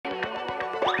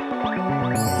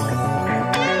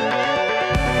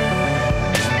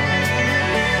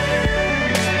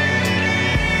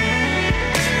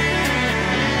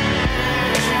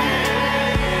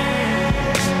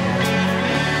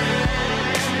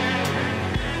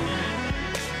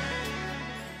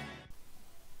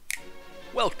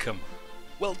Welcome,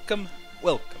 welcome,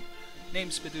 welcome.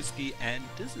 Name's Meduski and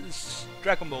this is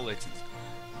Dragon Ball Legends.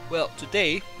 Well,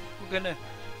 today we're gonna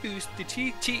use the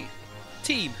team.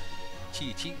 Kid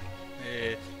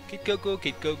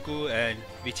Goku, and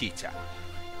Vegeta.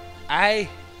 I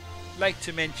like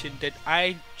to mention that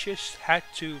I just had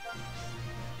to,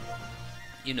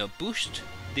 boost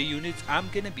the units I'm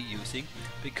gonna be using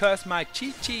because my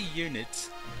Chi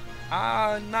units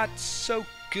are not so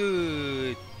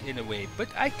good in a way, but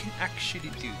I can actually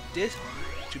do this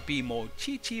to be more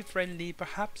Chi friendly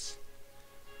perhaps.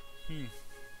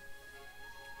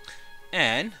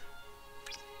 And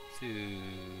to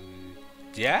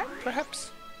that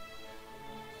perhaps.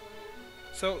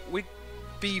 So we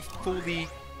be fully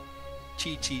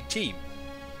Chi team.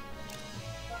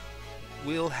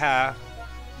 We'll have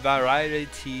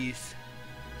varieties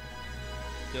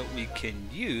that we can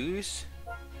use.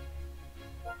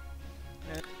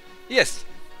 Yes,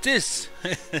 this.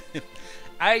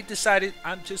 I decided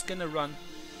I'm just gonna run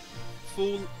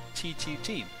full Chi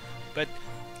team, but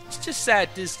it's just sad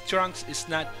this Trunks is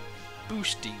not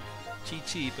boosting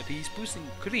Chi, but he's boosting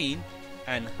Green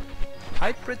and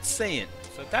Hybrid Saiyan,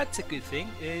 so that's a good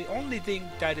thing. The only thing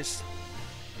that is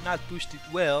not boosted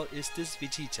well is this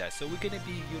Vegeta, so we're gonna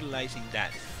be utilizing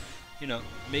that,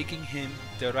 making him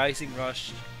the Rising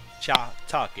Rush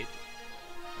target.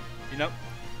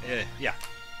 Yeah.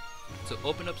 So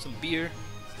open up some beer.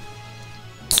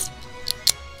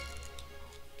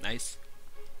 Nice.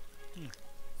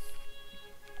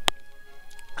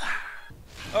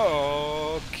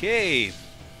 Okay.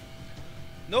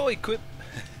 No equip.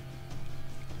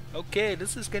 Okay,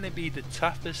 this is gonna be the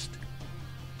toughest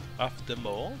of them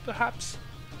all, perhaps.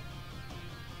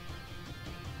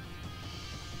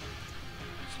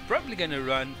 It's probably gonna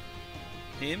run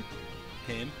him,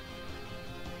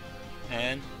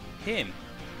 and him,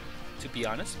 to be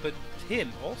honest, but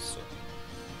him also.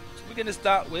 So we're gonna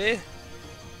start with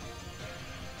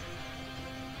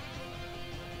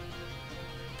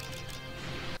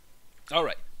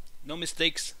alright, no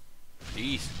mistakes,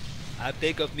 please, I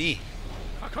beg of me,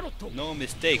 no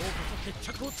mistake.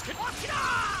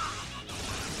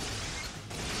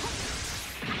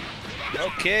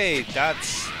 Okay,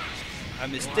 that's a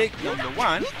mistake number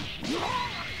one.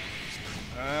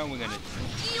 We're gonna...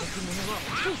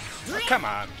 come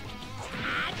on.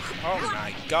 Oh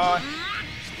my god.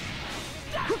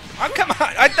 Oh, come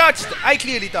on. I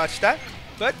clearly dodged that.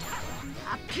 But...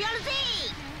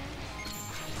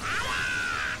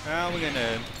 we're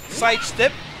gonna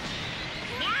sidestep.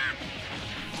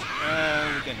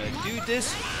 We're gonna do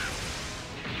this.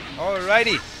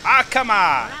 Alrighty. Ah, come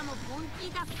on.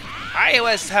 I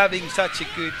was having such a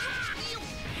good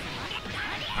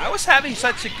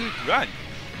run.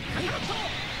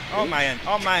 Oh man,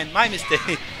 my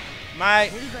mistake.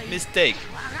 My mistake.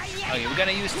 Okay, we're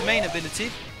gonna use the main ability.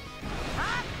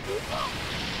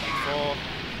 For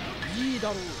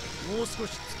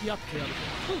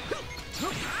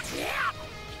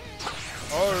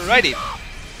alrighty.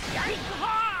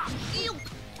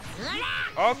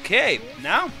 Okay,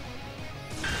 now.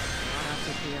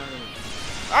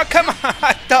 Oh come on,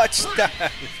 I dodged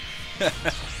that.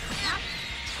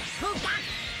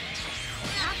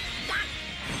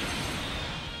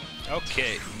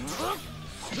 Okay.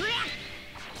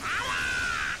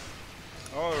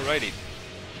 Alrighty.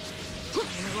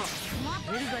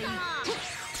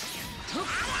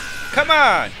 Come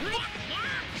on.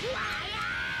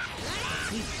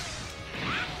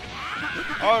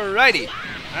 Alrighty.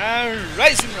 And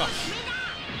Rising Rush.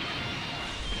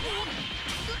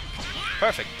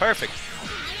 Perfect, perfect.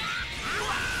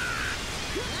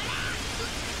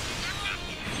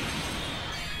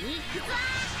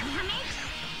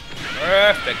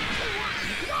 Perfect.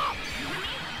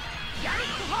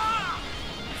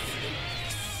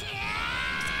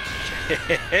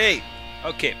 Hey.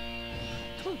 Okay.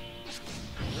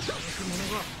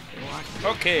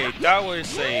 Okay, that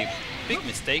was a big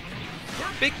mistake.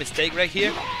 Big mistake right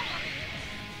here.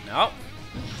 No.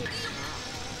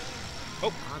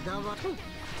 Oh.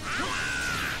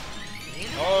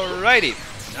 Alrighty.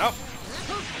 No.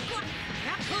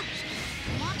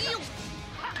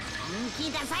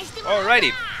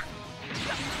 Alrighty.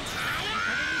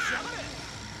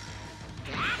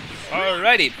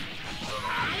 Alrighty.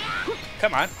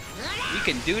 Come on. We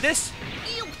can do this.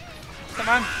 Come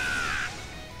on.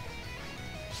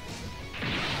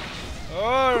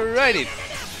 Alrighty.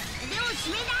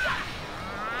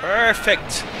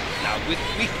 Perfect. Now,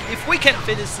 if we can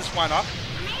finish this one up,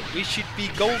 we should be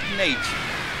Golden Age.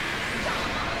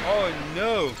 Oh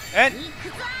no. And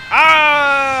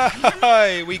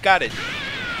we got it.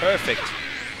 Perfect.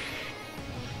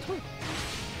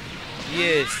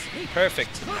 Yes,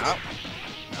 perfect. Now.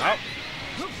 Now.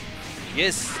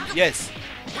 Yes, yes.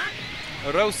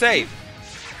 Rose.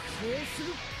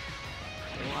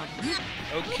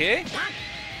 Okay.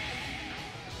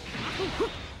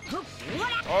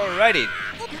 Alrighty.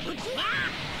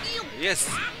 Yes.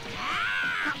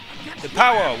 The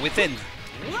power within.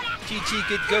 GG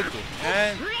Kid Goku.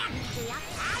 And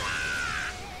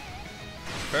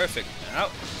perfect. Now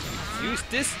use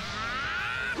this.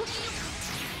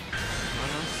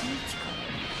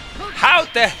 How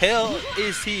the hell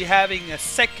is he having a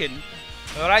second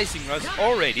Rising Rush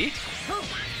already?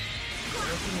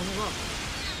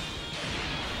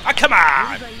 Ah, come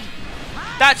on!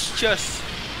 That's just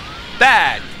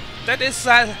bad. That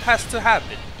has to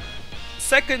happen.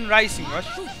 Second Rising Rush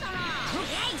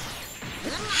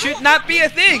should not be a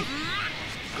thing.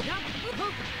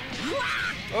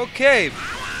 Okay.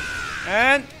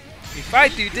 And if I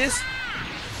do this,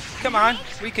 come on,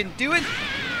 we can do it.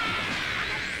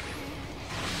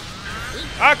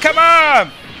 Ah, come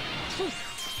on!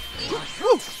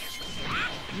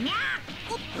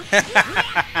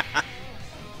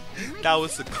 That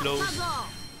was a close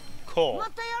call.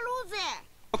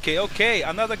 Okay, okay,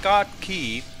 another God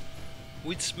Key,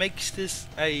 which makes this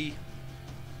a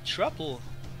trouble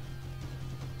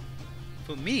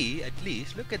for me at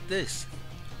least. Look at this.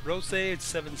 Rose, it's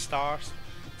 7 stars.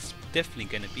 It's definitely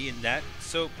gonna be in that.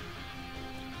 So,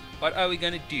 what are we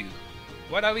gonna do?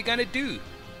 What are we gonna do?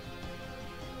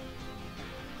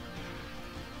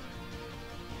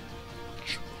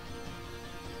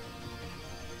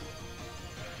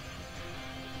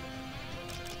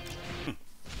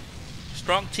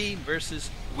 Strong team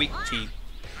versus weak team.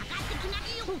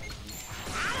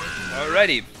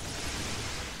 Alrighty.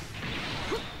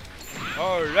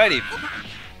 Alrighty.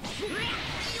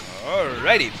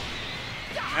 Alrighty.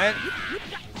 And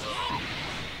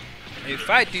if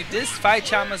I do this, 5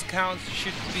 Chama's counts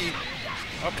should be...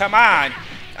 Oh, come on.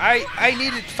 I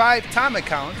needed 5 Tama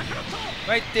counts.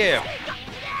 Right there.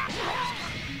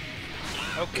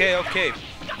 Okay, okay.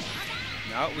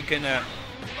 Now we're gonna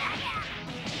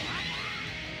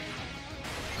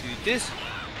do this.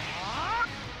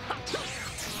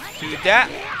 Do that.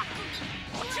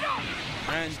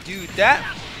 And do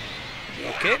that.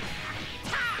 Okay.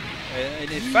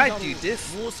 And if I do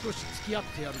this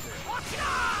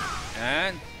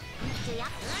and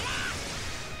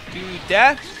do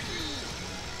that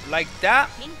like that,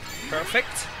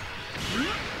 perfect.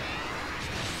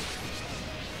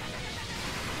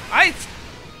 I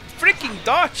freaking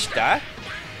dodged that.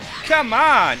 Come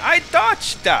on, I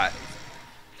dodged that.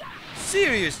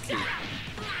 Seriously.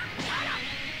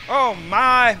 Oh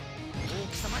my.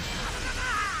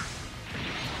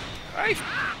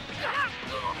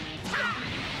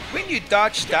 When you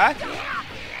dodge that,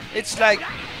 it's like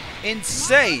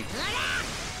insane.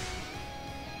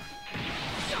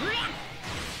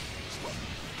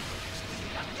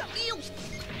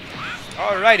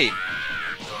 Alrighty.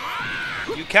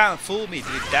 You can't fool me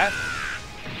with that.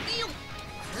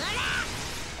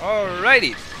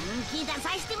 Alrighty.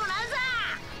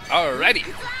 Alrighty.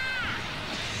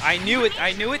 I knew it,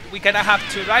 I knew it. We're gonna have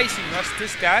to Rising Rush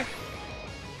this guy.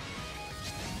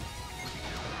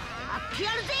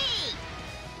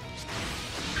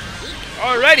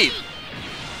 Alrighty.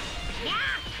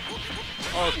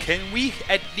 Oh, can we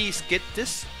at least get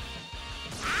this?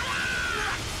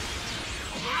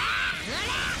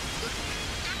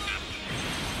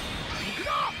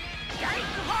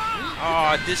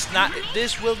 Oh,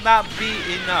 this will not be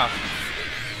enough.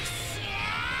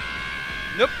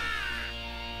 Nope.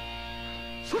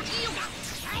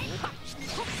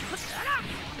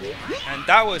 And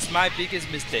that was my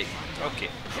biggest mistake. Okay.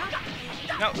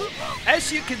 Now,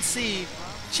 as you can see,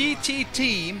 GT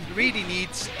team really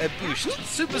needs a boost.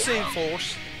 Super Saiyan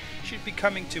 4s should be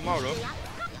coming tomorrow,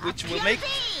 which will make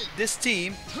this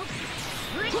team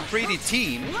a pretty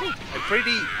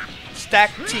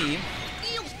stacked team.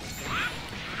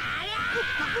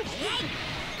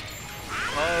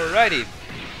 Alrighty.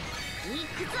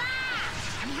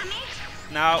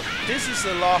 Now, this is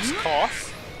a lost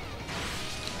cause.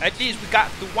 At least we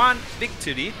got the one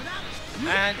victory,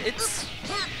 and it's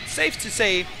safe to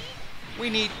say we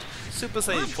need Super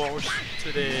Saiyan 4s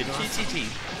to the GT team.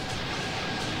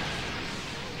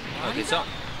 Okay, so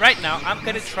right now I'm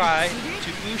gonna try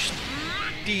to boost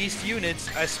these units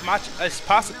as much as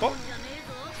possible.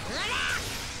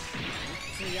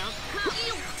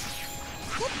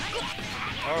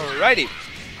 Alrighty.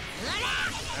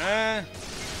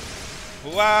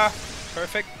 Wow,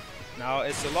 perfect. Now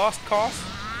it's a lost cause.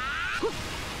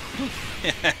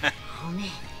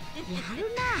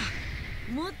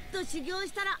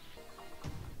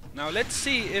 Now let's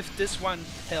see if this one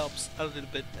helps a little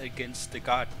bit against the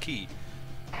God Key.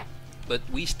 But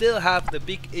we still have the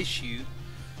big issue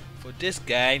for this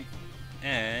guy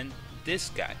and this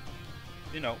guy.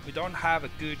 You know, we don't have a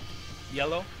good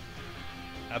yellow,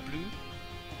 a blue.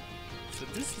 So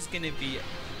this is gonna be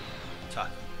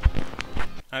tough.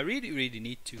 I really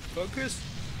need to focus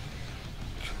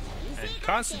and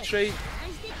concentrate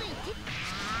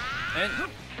and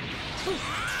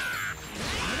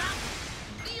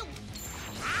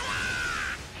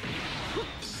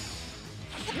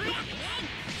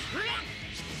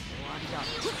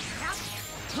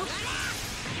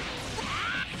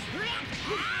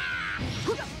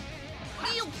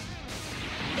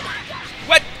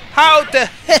what? How the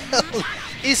hell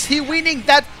is he winning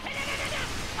that?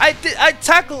 I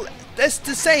tackled. That's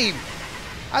the same.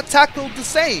 I tackled the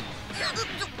same.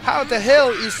 How the hell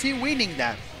is he winning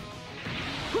that?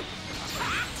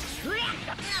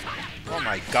 Oh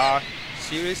my god.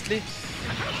 Seriously?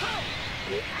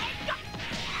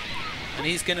 And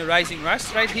he's gonna Rising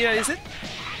Rush right here, is it?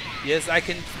 Yes, I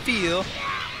can feel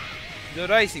the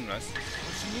Rising Rush.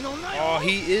 Oh,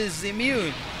 he is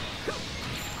immune.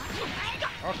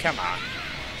 Oh, come on.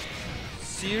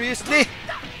 Seriously?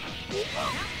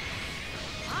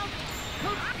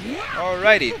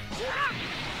 Alrighty.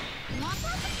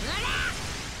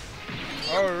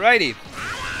 Alrighty.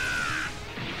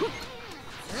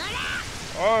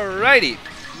 Alrighty.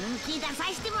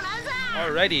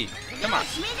 Alrighty. Come on.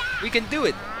 We can do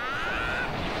it.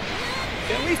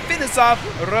 Can we finish off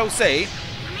Rose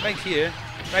right here,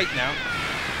 right now?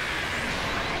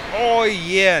 Oh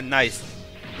yeah, nice.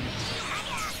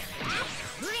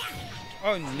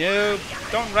 Oh no,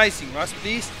 don't Rising Rush,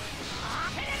 please.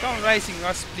 Don't Rising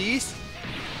Rush, please.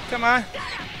 Come on.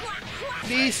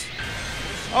 Please.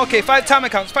 Okay, 5 time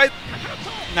accounts. 5.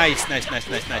 Nice.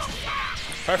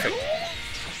 Perfect.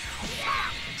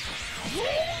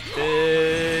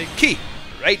 The key.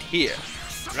 Right here.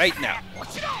 Right now.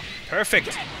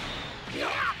 Perfect.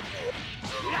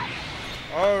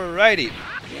 Alrighty.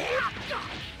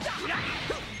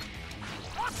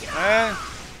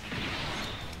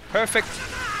 Perfect.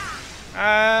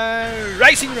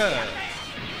 Rising Run.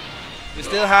 We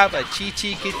still have a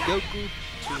Chi-Chi Kid Goku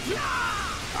to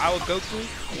our Goku.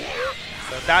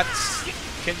 So that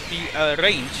can be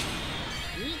arranged.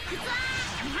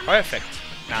 Perfect.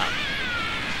 Now,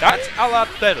 that's a lot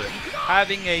better.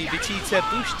 Having a Vegeta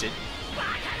boosted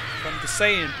from the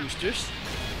Saiyan boosters.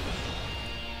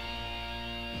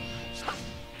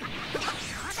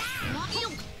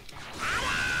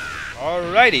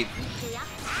 Alrighty.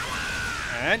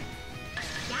 And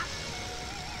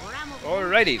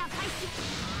alrighty.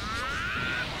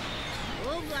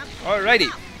 Alrighty.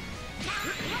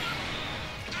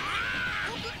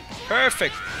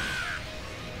 Perfect.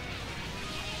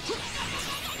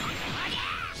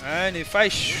 And if I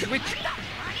switch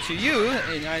to you,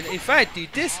 and if I do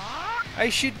this, I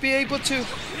should be able to.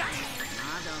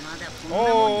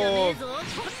 Oh.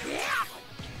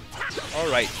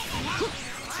 Alright.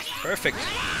 Perfect.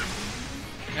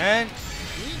 And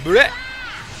bleh.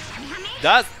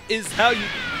 That is how you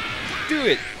do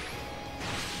it.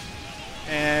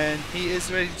 And he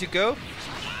is ready to go.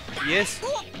 Yes.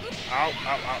 Ow,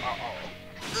 ow, ow, ow, ow.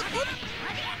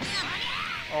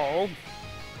 Oh.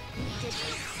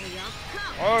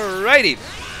 Alrighty.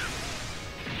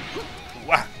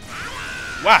 Wah.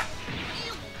 Wah.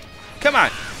 Come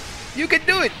on. You can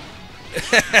do it.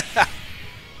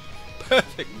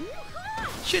 Perfect.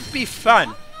 Should be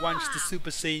fun once the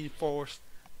Super Saiyan 4s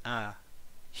are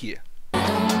here.